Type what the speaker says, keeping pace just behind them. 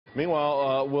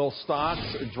Meanwhile, will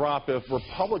stocks drop if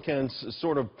Republicans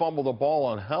sort of fumble the ball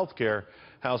on health care?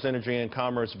 House Energy and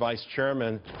Commerce Vice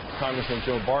Chairman Congressman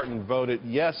Joe Barton voted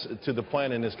yes to the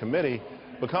plan in his committee.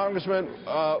 But, Congressman,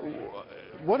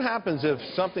 what happens if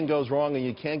something goes wrong and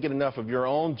you can't get enough of your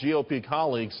own GOP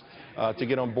colleagues to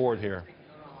get on board here?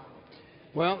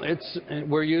 Well,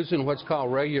 we're using what's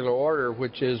called regular order,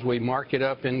 which is we mark it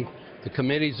up in the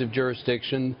committees of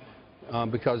jurisdiction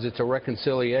because it's a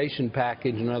reconciliation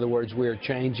package. In other words, we are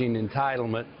changing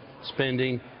entitlement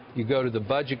spending. You go to the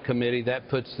Budget Committee, that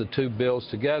puts the two bills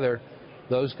together.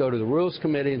 Those go to the Rules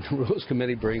Committee, and the Rules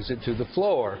Committee brings it to the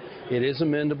floor. It is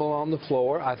amendable on the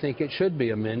floor. I think it should be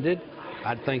amended.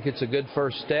 I think it's a good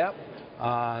first step.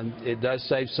 It does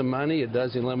save some money. It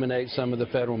does eliminate some of the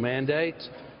federal mandates.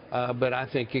 But I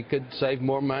think it could save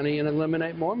more money and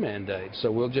eliminate more mandates.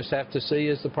 So we'll just have to see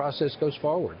as the process goes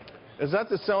forward. Is that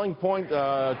the selling point?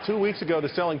 2 weeks ago, the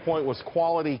selling point was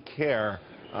quality care,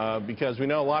 because we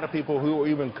know a lot of people who were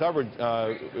even covered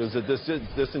is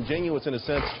disingenuous in a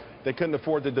sense. They couldn't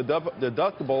afford the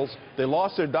deductibles. They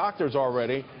lost their doctors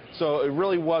already. So it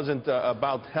really wasn't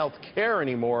about health care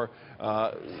anymore.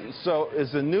 So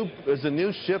is the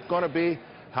new shift going to be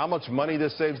how much money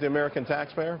this saves the American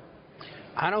taxpayer?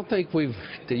 I don't think we've,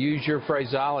 to use your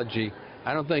phraseology,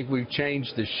 I don't think we've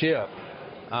changed the ship.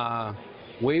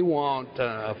 We want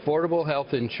affordable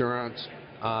health insurance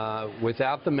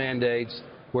without the mandates,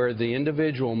 where the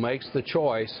individual makes the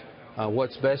choice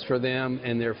what's best for them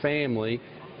and their family,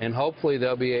 and hopefully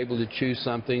they'll be able to choose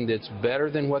something that's better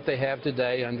than what they have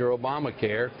today under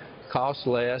Obamacare, costs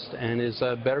less, and is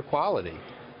better quality.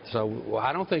 So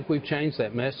I don't think we've changed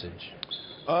that message.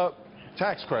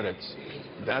 Tax credits.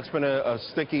 That's been a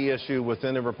sticky issue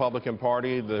within the Republican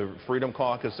Party. The Freedom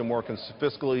Caucus, the more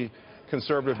fiscally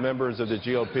conservative members of the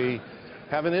GOP,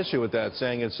 have an issue with that,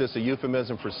 saying it's just a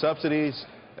euphemism for subsidies.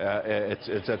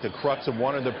 It's at the crux of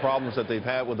one of the problems that they've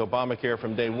had with Obamacare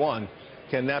from day one.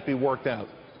 Can that be worked out?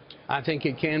 I think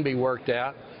it can be worked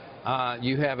out.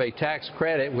 You have a tax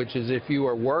credit, which is if you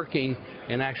are working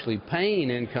and actually paying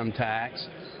income tax,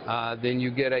 then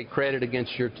you get a credit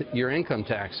against your income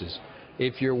taxes.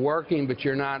 If you're working but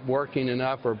you're not working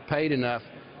enough or paid enough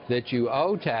that you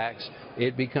owe tax,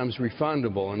 it becomes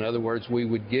refundable. In other words, we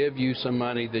would give you some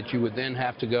money that you would then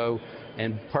have to go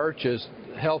and purchase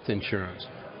health insurance.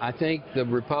 I think the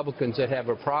Republicans that have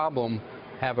a problem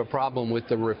with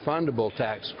the refundable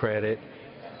tax credit.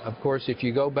 Of course, if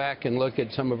you go back and look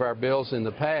at some of our bills in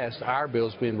the past, our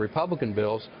bills being Republican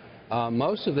bills,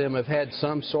 most of them have had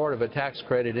some sort of a tax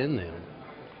credit in them.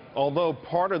 Although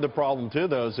part of the problem, too,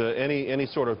 though, is any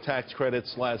sort of tax credit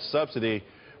 / subsidy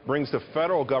brings the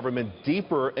federal government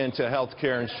deeper into health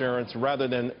care insurance rather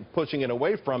than pushing it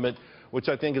away from it, which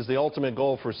I think is the ultimate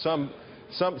goal for some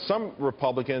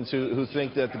Republicans who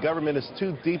think that the government is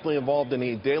too deeply involved in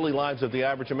the daily lives of the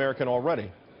average American already.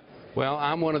 Well,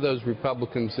 I'm one of those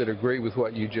Republicans that agree with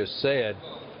what you just said.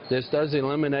 This does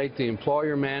eliminate the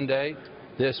employer mandate,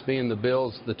 this being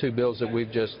the two bills that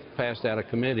we've just passed out of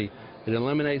committee. It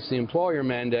eliminates the employer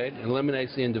mandate,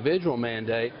 eliminates the individual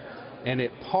mandate, and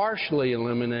it partially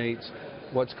eliminates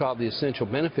what's called the essential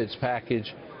benefits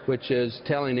package, which is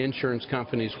telling insurance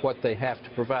companies what they have to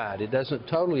provide. It doesn't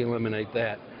totally eliminate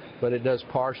that, but it does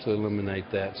partially eliminate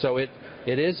that. So it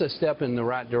is a step in the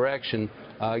right direction,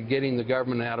 getting the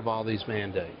government out of all these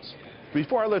mandates.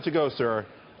 Before I let you go, sir,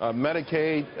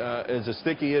 Medicaid is a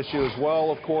sticky issue as well,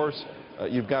 of course.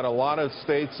 You've got a lot of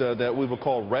states that we would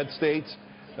call red states.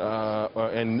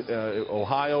 In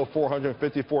Ohio,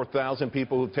 454,000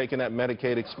 people who've taken that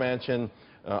Medicaid expansion.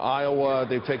 Iowa,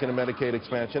 they've taken a Medicaid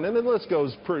expansion. And the list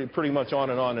goes pretty much on.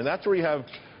 And that's where you have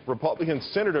Republican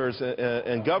senators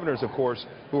and governors, of course,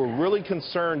 who are really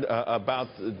concerned about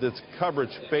this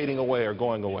coverage fading away or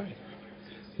going away.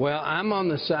 Well, I'm on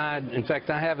the side. In fact,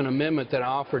 I have an amendment that I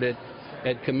offered it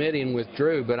at committee and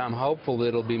withdrew, but I'm hopeful that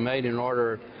it'll be made in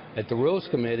order at the Rules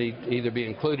Committee, either be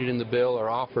included in the bill or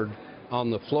offered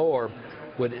on the floor,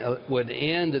 would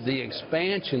end the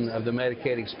expansion of the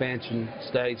Medicaid expansion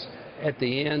states at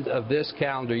the end of this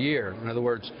calendar year. In other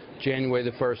words, January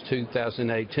the 1st,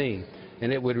 2018.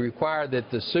 And it would require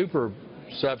that the super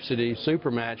subsidy,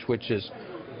 super match, which is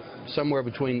somewhere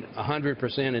between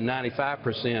 100% and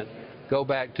 95%, go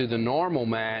back to the normal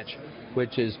match,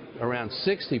 which is around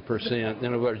 60%. In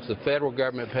other words, the federal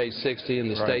government pays 60 and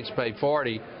the states pay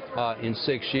 40 in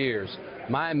 6 years.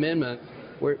 My amendment,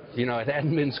 it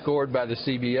hadn't been scored by the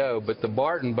CBO, but the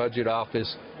Barton Budget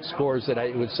Office scores that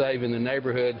it would save in the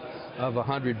neighborhood of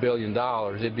 $100 billion.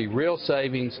 It'd be real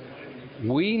savings.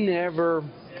 We never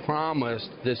promised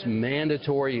this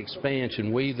mandatory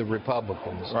expansion, we the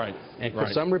Republicans. Right. And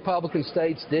right. some Republican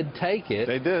states did take it.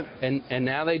 They did. And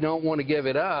now they don't want to give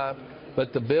it up.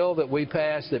 But the bill that we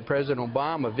passed that President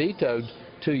Obama vetoed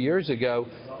 2 years ago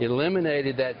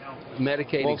eliminated that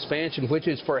Medicaid expansion, which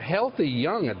is for healthy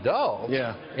young adults,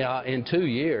 in 2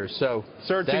 years. So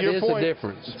sir, that is the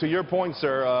difference. To your point,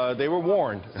 sir, they were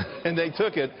warned, and they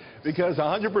took it because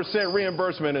 100%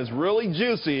 reimbursement is really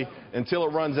juicy until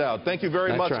it runs out. Thank you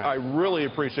very much. Right. I really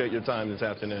appreciate your time this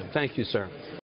afternoon. Thank you, sir.